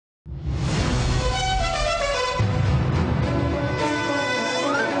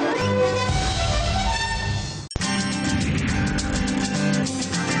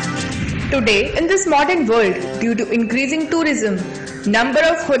Today, in this modern world, due to increasing tourism, number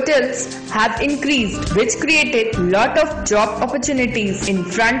of hotels have increased, which created lot of job opportunities in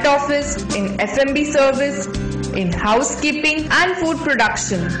front office, in F&B service, in housekeeping and food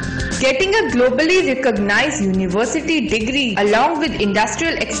production. Getting a globally recognized university degree along with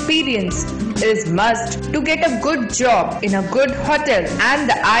industrial experience is must to get a good job in a good hotel, and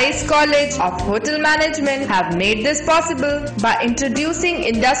the IS College of Hotel Management have made this possible by introducing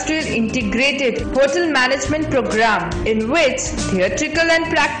Industrial Integrated Hotel Management program, in which theoretical and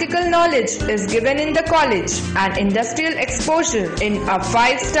practical knowledge is given in the college and industrial exposure in a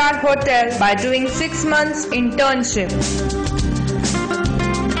 5-star hotel by doing 6 months internship.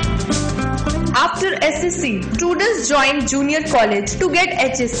 After SSC, students join junior college to get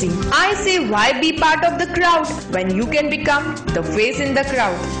HSC. I say, why be part of the crowd when you can become the face in the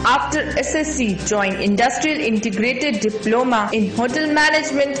crowd? After SSC, join Industrial Integrated Diploma in Hotel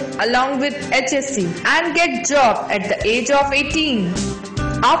Management along with HSC and get job at the age of 18.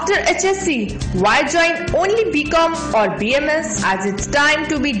 After HSC, why join only BCom or BMS as it's time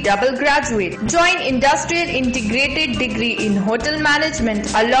to be double graduate? Join Industrial Integrated Degree in Hotel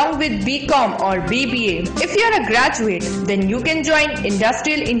Management along with BCom or BBA. If you are a graduate, then you can join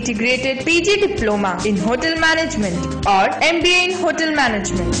Industrial Integrated PG Diploma in Hotel Management or MBA in Hotel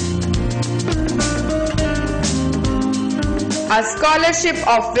Management. A scholarship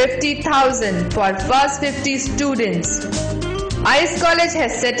of 50,000 for first 50 students. IS College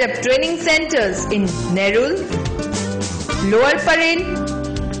has set up training centers in Nerul, Lower Parel,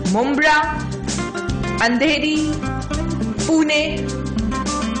 Mumbra, Andheri, Pune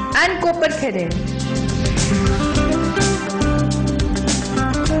and Koparkhere.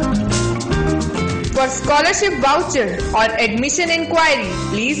 For scholarship voucher or admission inquiry,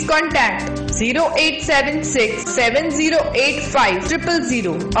 please contact 0876 7085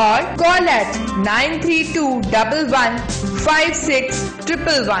 000 or call at 932 11 56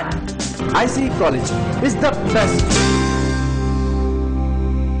 111. IC College is the best.